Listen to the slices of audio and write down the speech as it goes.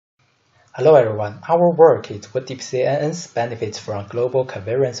Hello everyone, our work is what deep CNNs benefits from global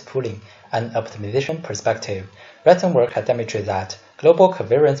covariance pooling and optimization perspective. Recent work has demonstrated that global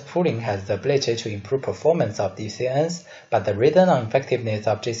covariance pooling has the ability to improve performance of deep CNNs, but the reason and effectiveness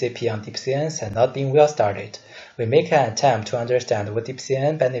of GCP on deep CNNs has not been well studied. We make an attempt to understand what deep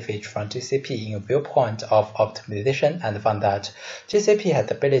CNN benefits from GCP in a viewpoint of optimization and found that GCP has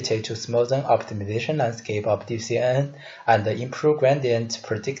the ability to smoothen optimization landscape of deep CNN and improve gradient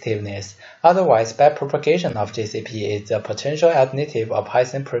predictiveness. Otherwise, backpropagation of GCP is a potential alternative of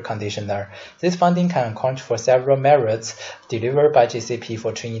Hessian preconditioner. This finding can account for several merits delivered by GCP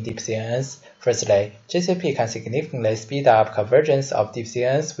for training deep CNNs. Firstly, GCP can significantly speed up convergence of deep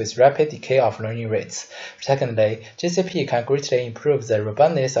CNNs with rapid decay of learning rates. Secondly, GCP can greatly improve the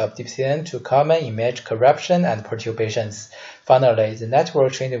robustness of deep CNN to common image corruption and perturbations. Finally, the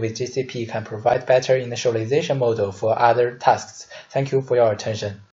network trained with GCP can provide better initialization model for other tasks. Thank you for your attention.